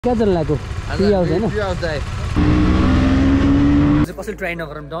क्या चल लागो 3 आवर्स हैन 3 आवर्स जाए कसैले ट्राई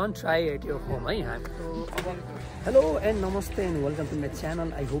नगरौँ don't try at your home है हामी हेलो एन्ड नमस्ते and welcome to my channel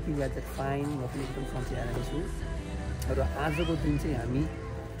I hope you guys are fine म पनि एकदम सन्चै आएको छु र आजको दिन चाहिँ हामी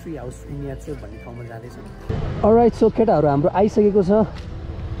ट्री हाउस उनियाचोर भन्ने ठाउँमा जाँदैछौँ अलराइट सो केटाहरू हाम्रो आइसकेको छ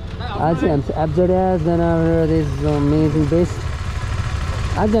आज चाहिँ हामी absurd then is amazing best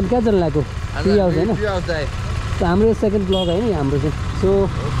आज हामी कहाँ जानु लागेको 3 आवर्स हैन 3 आवर्स जाए हाम्रो सेकेन्ड ब्लग है नि हाम्रो चाहिँ सो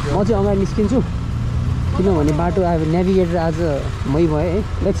म चाहिँ अगाडि निस्किन्छु किनभने बाटो अब नेभिगेटर आज मै भयो है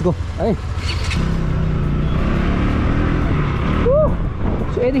लेट्स गो है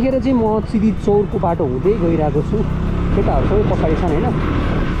सो यतिखेर चाहिँ म सिधी चौरको बाटो हुँदै गइरहेको छु केटाहरू सबै पछाडि छन् होइन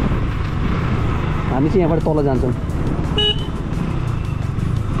हामी चाहिँ यहाँबाट तल जान्छौँ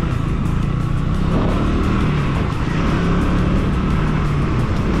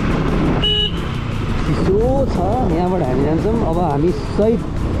चिसो छ यहाँबाट हामी जान्छौँ अब हामी सही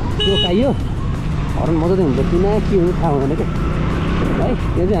रोकाइयो हर्न मजाले हुन्छ किन के हो थाहा हुँदैन क्या है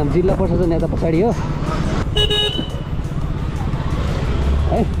यो चाहिँ हाम्रो जिल्ला प्रशासन यता पछाडि हो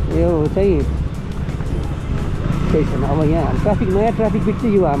है यो चाहिँ केही छैन अब यहाँ ट्राफिक नयाँ ट्राफिक बिट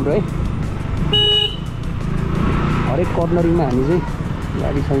चाहिँ यो हाम्रो है हरेक कर्नरिङमा हामी चाहिँ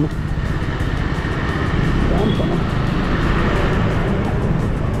गाडी छैन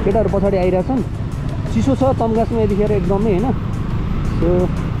केटाहरू पछाडि आइरहेछन् चिसो छ तम्घासमा यतिखेर एकदमै होइन सो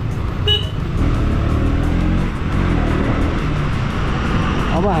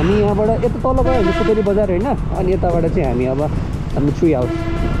अब हामी यहाँबाट यता तल गयो भने सुपेरी बजार होइन अनि यताबाट चाहिँ हामी अब हामी ट्री हाउस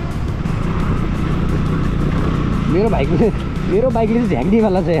मेरो बाइकले चाहिँ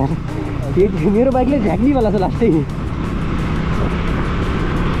झ्याक्नेवाला छ यार मेरो बाइकले झ्याक्नेवाला छ लास्टै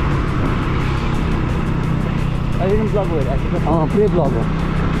ब्लग भइरहेको पुरै ब्लग हो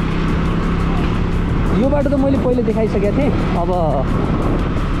यो बाटो त मैले पहिले देखाइसकेको थिएँ अब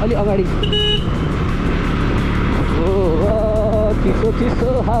अलि अगाडि चिसो चिसो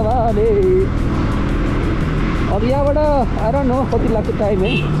हावाले अब यहाँबाट आएर न कति लाग्छ टाइम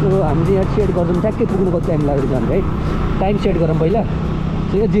है सो हामी चाहिँ यहाँ सेट गर्छौँ ट्याक्कै पुग्नु कति टाइम लाग्छ हाम्रो है टाइम सेट गरौँ पहिला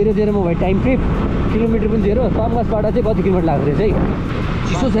सो यो 0-0 भयो टाइम ट्रिप किलोमिटर पनि 0 तम्घासबाट चाहिँ कति किलोमिटर लाग्दो रहेछ है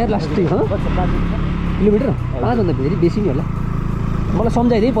चिसो छ यार लास्टै हो किलोमिटर 5भन्दा फेरि बेसी नै होला मलाई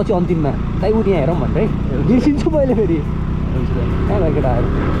सम्झाइदिएँ पछि अन्तिममा दाइ उ यहाँ हेरौँ भनेर है बिर्सिन्छु मैले फेरि कहाँ भयो केटाहरू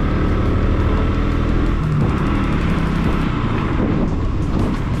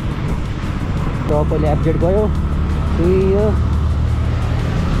र पहिले एब्जेक्ट गयो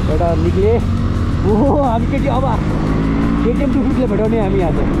एउटा निक्ले ओहो हामी केटी अब केटिएम 250ले भेटाउने हामी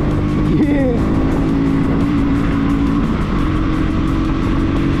यहाँ चाहिँ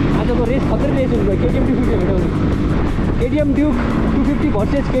आजको रेस खत्रै रेस हुनु भयो KTM 250ले भेटाउने KTM duke 250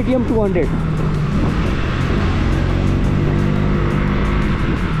 versus KTM 200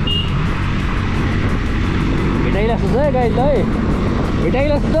 भेटाइरहेको छ है गाइज है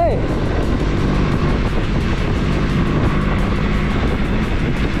भेटाइरहेको छ है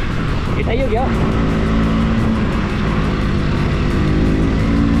भेटाइयो क्या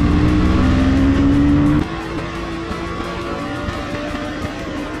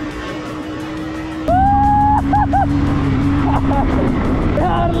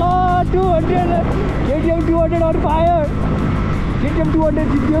यार ल 200 केटिएम 200 on fire केटिएम 200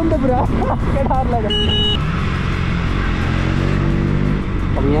 जित्यो नि त पुरा केटाहरूलाई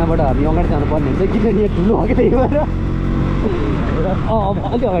अब यहाँबाट हामी अगाडि जानुपर्ने हुन्छ किनभने यहाँ ठुलो हो कि त्यही भएर अब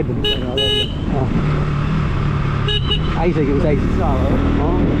अलिक अगाडि आइसक्यो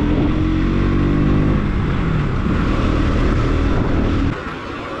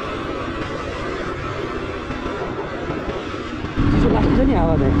चिसो लाग्छ नि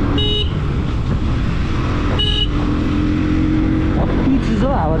हावा चाहिँ कति चिसो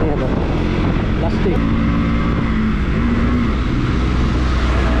हावा चाहिँ यहाँ त लास्टै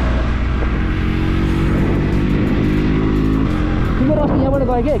तिमीहरू अस्ति यहाँबाट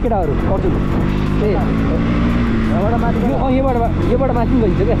गयो क्या केटाहरू अर्जुन ए यहाँबाट माथि पनि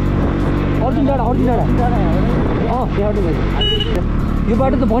गइन्छ क्या अर्जुन डाँडा त्यहाँबाट गइन्छ यो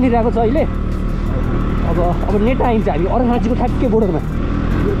बाटो त बनिरहेको छ अहिले अब नेटा आइन्छ हामी अर्घाँचीको ठ्याक्कै बोर्डरमा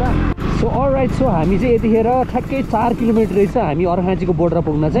सो अलराइट सो हामी चाहिँ यतिखेर ठ्याक्कै 4 किलोमिटर रहेछ हामी अर्घाँचीको बोर्डर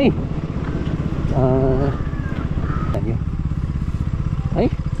पुग्न चाहिँ है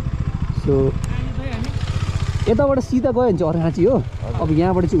सो यताबाट सिधा गयो भने चाहिँ अर्घाँची हो अब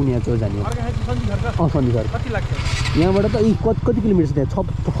यहाँबाट चाहिँ उनियाचोर जाने हो सन्धिघर यहाँबाट त कति किलोमिटर छ त्यहाँ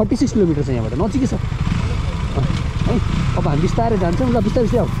 46 किलोमिटर छ यहाँबाट नजिकै छ है अब हामी बिस्तारै जान्छौँ ल बिस्तारै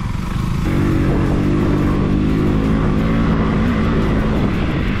बिस्तारै आऊ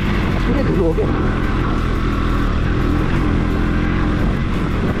पुरै ठुलो हो क्या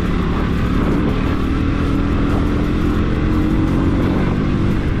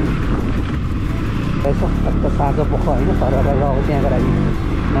ताजा पख होइन तर अब त्यहाँ गएर हामी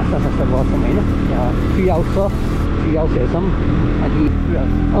नास्ता सास्ता गर्छौँ होइन त्यहाँ ट्री हाउस छ ट्री हाउस हेर्छौँ अनि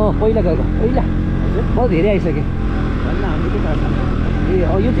पहिला गएको पहिला म धेरै आइसकेँ ए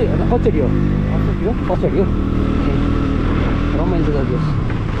यो चाहिँ कचोटि हो पछाडि हो रमाइलो गरिदियोस्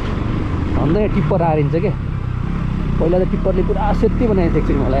भन्दा यहाँ टिप्पर आरिन्छ क्या पहिला त टिप्परले पुरा सेती बनाएको थियो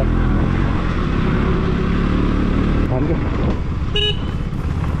एकचोटि मलाई धानको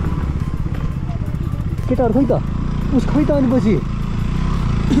केटाहरू खै त उस खै त अनि पछि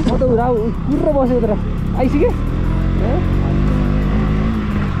म त राउ पुर्र बसेको तर आइसक्यो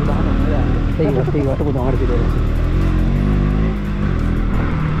त्यही बाटो म अगाडि दिएर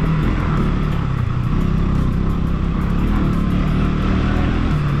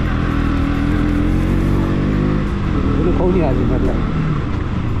खुवाउने आज मतलब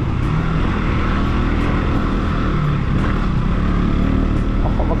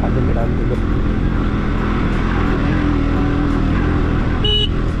अब खान्छ केटाहरू ठुलो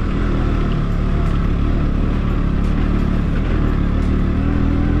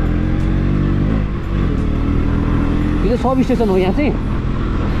यो सब स्टेसन हो यहाँ चाहिँ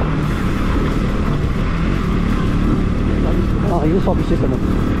यो सब स्टेसन हो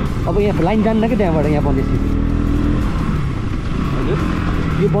अब यहाँ लाइन जान्न कि त्यहाँबाट यहाँ बन्दैछ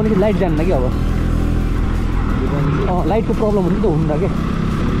यो बनेपछि लाइट जान्न कि अब लाइटको प्रब्लम हुन्छ नि त हुन्न क्या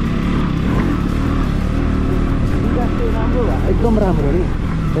एकदम राम्रो नि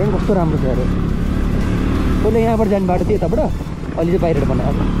हेर्नु कस्तो राम्रो छ अरे पहिला यहाँबाट जाने बाटो थियो यताबाट अहिले चाहिँ बाहिरबाट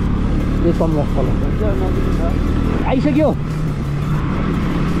बनाएको यो तमघास तल आइसक्यो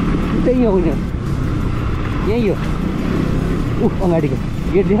त्यही हो यहीँ हो अगाडिको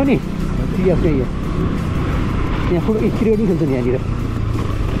गेट देख्यो नि त्यही हो यहाँ फुट क्रिकेट पनि खेल्छ नि यहाँनिर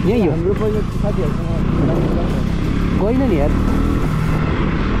यहीँ हो हाम्रो पहिला साथीहरूसँग गएन नि यार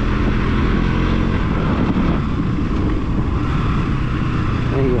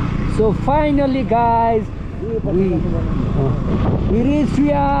यही हो so finally guys we reached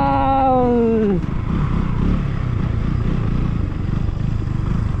here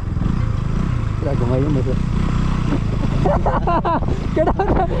पुरा घुमाइदियो नि त केटा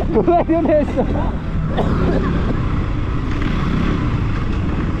घुमाइदियो नि यस्तो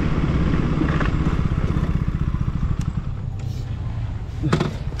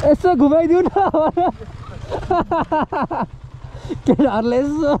यसो घुमाइदिउ न केटाहरूले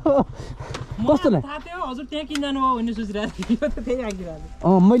यसो कस्तो लाग्यो हजुर त्यहाँ किन जानुभयो भन्ने सोचिरहेको थिएँ त त्यही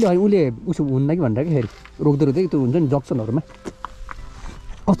आइदिरहेको मैले उसले उसो हुन्न कि भनेर कि फेरि रोक्दै रोक्दै त्यो हुन्छ नि जक्सनहरूमा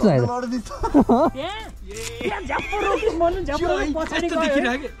कस्तो लाग्यो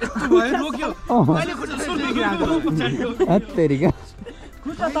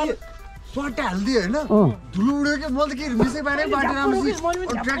स्वाटा हाल्दियो होइन धुलो उड्यो कि मैले त के मिसै बारे बाटो राम्रोसी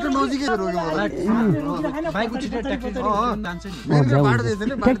ट्र्याक्टर नजिकै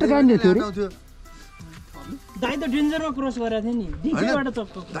ट्र्याक्टर दाइ त डेन्जरमा क्रस गरेको थियो नि डिकबाट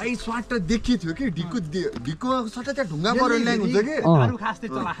चप्पो दाइ स्वाटा देखि थियो कि ढिको सट्टा त्यहाँ ढुङ्गा परेर ल्याङ हुन्छ कि अरु खास्ते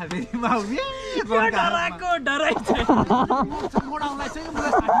चला फेरि माउले डराको डराइ छ मोडाउलाई चाहिँ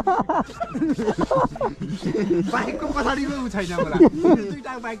बाइकको पछाडिको उ छैन मलाई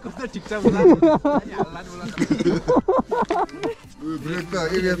दुईटा बाइकको त ठिक छ होला हल्ला बोला ब्रेक त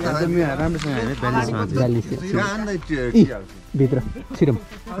एरिया त राम्रोसँग हेरे ब्यालेन्समा भित्र छिरम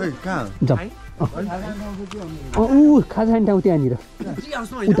खै कहाँ जाऊ खाजा खाने ठाउँ त्यहाँनिर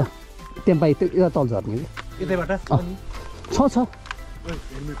उता त्यहाँ बाइक यता तल झर्ने यतैबाट छ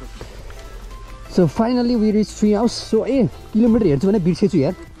so finally we reach tree house so kilometre हेर्छु भने बिर्सेछु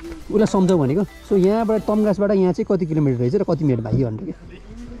यार उसलाई सम्झाउ भनेको सो यहाँबाट तमघासबाट यहाँ चाहिँ कति किलोमिटर रहेछ र कति मिनट भाइयो भनेर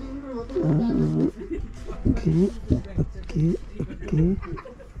ओके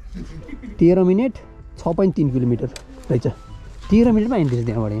 13 मिनट 6.3 किलोमिटर रहेछ 13 मिनटमा आइदिन्छ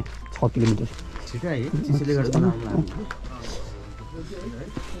त्यहाँबाट यहाँ 6 किलोमिटर ठिकै है त्यसैले गर्दा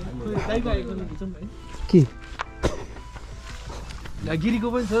के गिरीको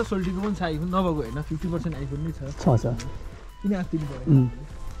पनि छ सोल्टीको पनि छ आइफोन नभएको होइन 50% आइफोन नै छ किन आस्तिनु भयो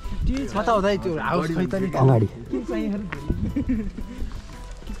कता हुँदै त्यो हाउस खै त नि अगाडि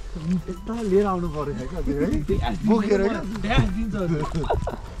यता लिएर आउनु पर्यो क्या बोकेर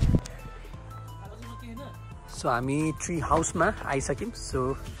सो हामी ट्री हाउसमा आइसक्यौँ सो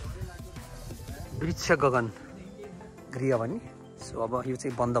वृक्ष गगन गृह भन्ने सो अब यो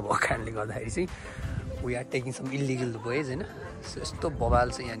चाहिँ बन्द भएको कारणले गर्दाखेरि चाहिँ we are taking some illegal wage होइन सो यस्तो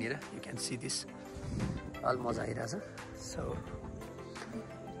बवाल चाहिँ यहाँनिर you can see this all मजा आइरहेछ सो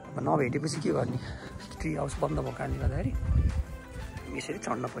अब नभेटेपछि के गर्ने ट्री हाउस बन्द भएको कारणले गर्दाखेरि यसरी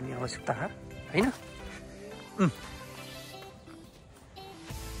चढ्न पर्ने आवश्यकता होइन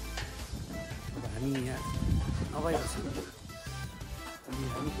अब हामी यहाँ अभइरहेको छु अनि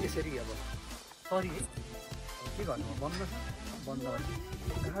हामी यसरी अब सरी है के गर्नु बन्द छ बन्द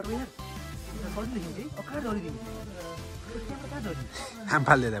गाह्रो यार सजिलो देखिन्छ है अब कहाँ झरिदिनु कहाँ झरिदिनु हाम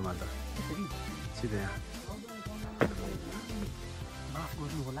फाल्दैन म त यसरी सिधै माफ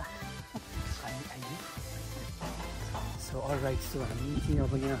गर्नु होला हामी आइयो सो अलराइट सो हामी चाहिँ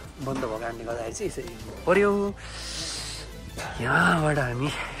अब यहाँ बन्द भएको कारणले गर्दाखेरि चाहिँ यसरी पऱ्यो यहाँबाट हामी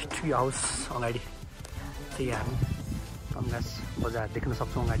ट्री हाउस अगाडि चाहिँ हामी तम्घास बजार देख्न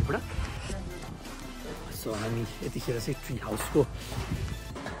सक्छौँ अगाडिबाट सो हामी यतिखेर चाहिँ ट्री हाउसको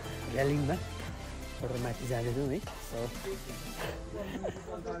रेलिङमा एउटा माथि जाँदैछौँ है सो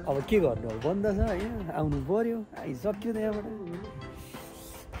अब के गर्नु अब बन्द छ होइन आउनु पऱ्यो आइसक्यो त्यहाँबाट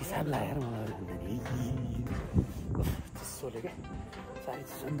हिसाब लागेर मलाई चिसोले क्या साह्रै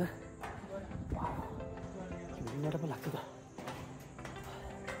चिसो नि त हिँडेर पो लाग्छ त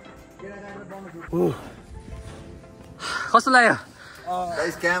कस्तो लाग्यो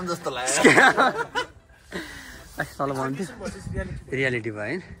स्क्याम जस्तो लाग्यो तल भन्थ्यो रियालिटी भयो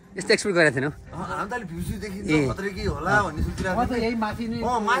होइन यस्तो एक्सपेक्ट गरेको थिएनौ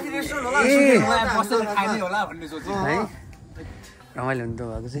है रमाइलो हुनु त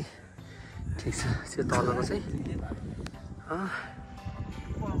भएको चाहिँ ठिक छ त्यो तलको चाहिँ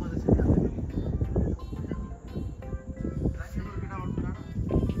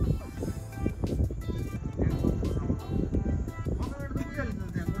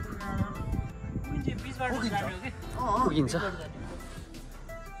पुगिन्छ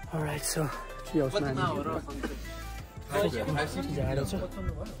अलराइट सो ट्री हाउसमा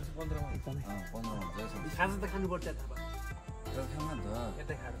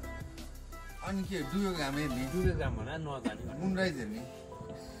अनि के डुबेको घाम हेर्ने डुबेको घाम भन मुनराइज हेर्ने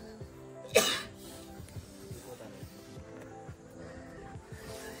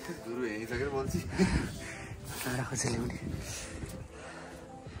गुरु हेरिसकेर बोल्छ काँडा खोजेर ल्याउने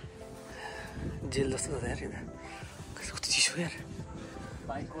जेल जस्तो त यार यता कति चिसो यार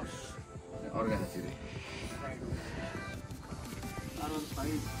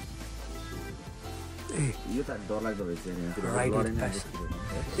यो त डरलाग्दो रहेछ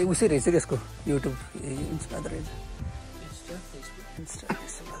ए उसै रहेछ कि यसको युट्युब इन्स्टा त रहेछ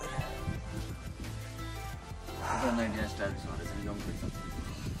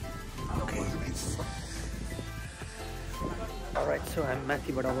राइट सो हामी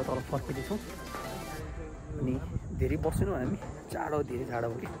माथिबाट अब तल फर्किँदैछौँ अनि धेरै बसेनौँ हामी जाडो धेरै जाडो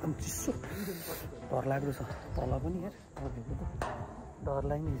भयो एकदम चिसो डरलाग्दो छ तल पनि यार डर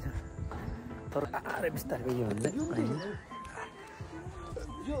लाग्ने छ तर आएर बिस्तारै गयो भने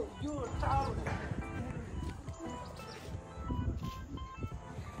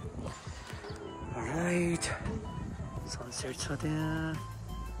राइट सनसेट छ त्यहाँ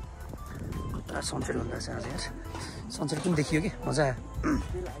खतरा सनसेट हुँदो रहेछ आज यार सनसेट पनि देखियो कि मजा आयो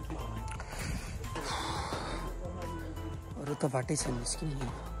अरू त बाटै छैन निस्किने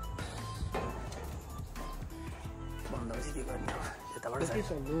बन्द भएपछि के गर्ने यताबाट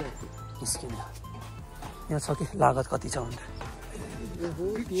निस्किने यहाँ छ कि लागत कति छ भनेर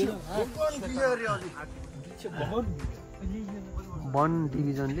वन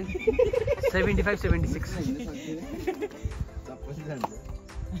डिभिजनले 75-76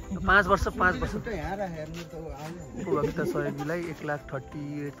 5 वर्ष उपभोक्ता सहयोगीलाई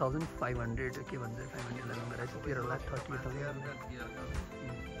 1,38,500 के भन्छ 500 लगाउनु रहेछ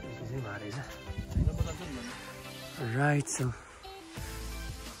 13,38,000 राइट सो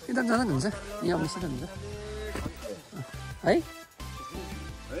यता जाँदा नि हुन्छ यहाँ आउनु सिधा हुन्छ है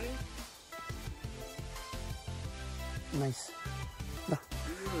नाइस ल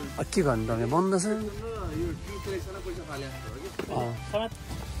के गर्नु त बन्द छ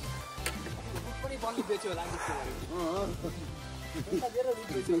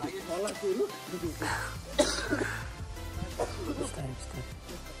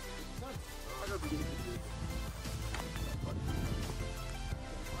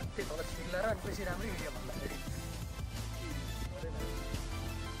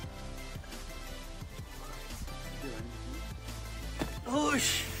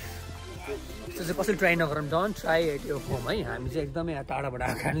त्यो चाहिँ कसैले ट्राई नगरौँ don't try at your home है हामी चाहिँ एकदमै टाढाबाट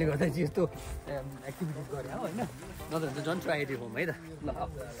आएको कारणले गर्दा चाहिँ यस्तो एक्टिभिटिज गरे होइन नत्र भने चाहिँ don't try at your home है त ल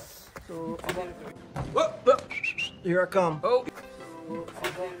सो अब Here I come.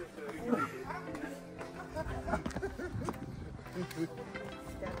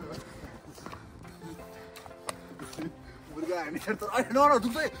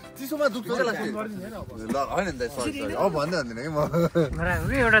 चिसोमा दुख्छ ल होइन नि सरी अब भन्दै भन्दैन कि म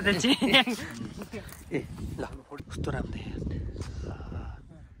एउटा चाहिँ ए ल कस्तो राम्रो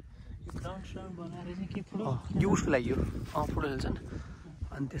यो उसको लागि हो फोटो खेल्छन्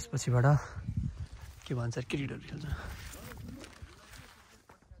अनि त्यसपछिबाट के भन्छ क्रिकेटहरू खेल्छ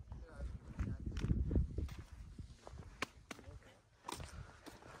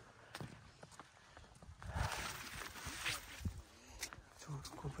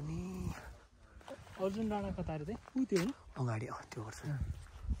चोरको पनि अर्जुन डाँडा कता अरे ऊ त्यो हो अगाडि त्यो गर्छ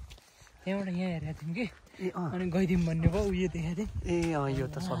त्यहाँबाट यहाँ हेरेको थियौँ कि अनि गइदिउँ भन्ने भयो उयो देखाएको थिएँ यो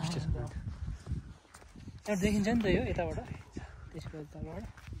त सब स्टेसन एउटा देखिन्छ नि त यो यताबाट त्यसको यताबाट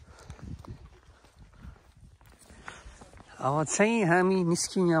अब चाहिँ हामी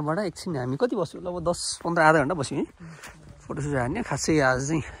निस्क्यौँ यहाँबाट एकछिन हामी कति बस्यौँ लगभग 10-15 आधा घन्टा बस्यौँ है फोटोसुट हान्ने खासै आज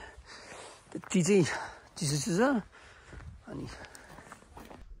चाहिँ त्यति चाहिँ चिसो छ अनि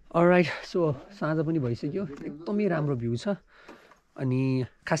अलराइट सो साँझ पनि भइसक्यो एकदमै राम्रो भ्यू छ अनि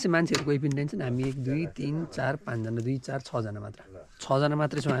खासै मान्छेहरू कोही पनि टेन्सन हामी 1 2 3 4 5 जना 2 4 6 जना मात्र 6 जना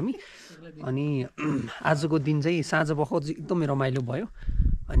मात्रै छौँ हामी अनि आजको दिन चाहिँ साँझ बखत चाहिँ एकदमै रमाइलो भयो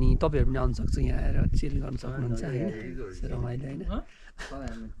अनि तपाईँहरू पनि आउनु सक्छ यहाँ आएर चिल गर्न सक्नुहुन्छ हैन रमाइलो हैन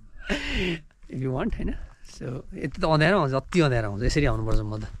इफ यु वान्ट हैन सो यति त अँध्यारो आउँछ अति अँध्यारो आउँछ यसरी आउनुपर्छ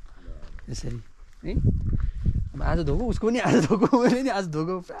म त यसरी है अब आज धोको उसको पनि आज धोको मैले नि आज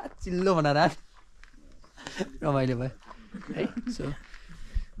धोको पुरा चिल्लो बनाएर रमाइलो भयो है so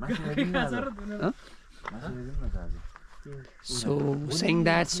saying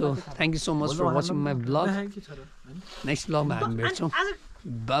that, so thank you so much for watching my vlog. Next vlog ma हामी भेट्छौँ.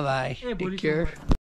 Bye bye. Take care.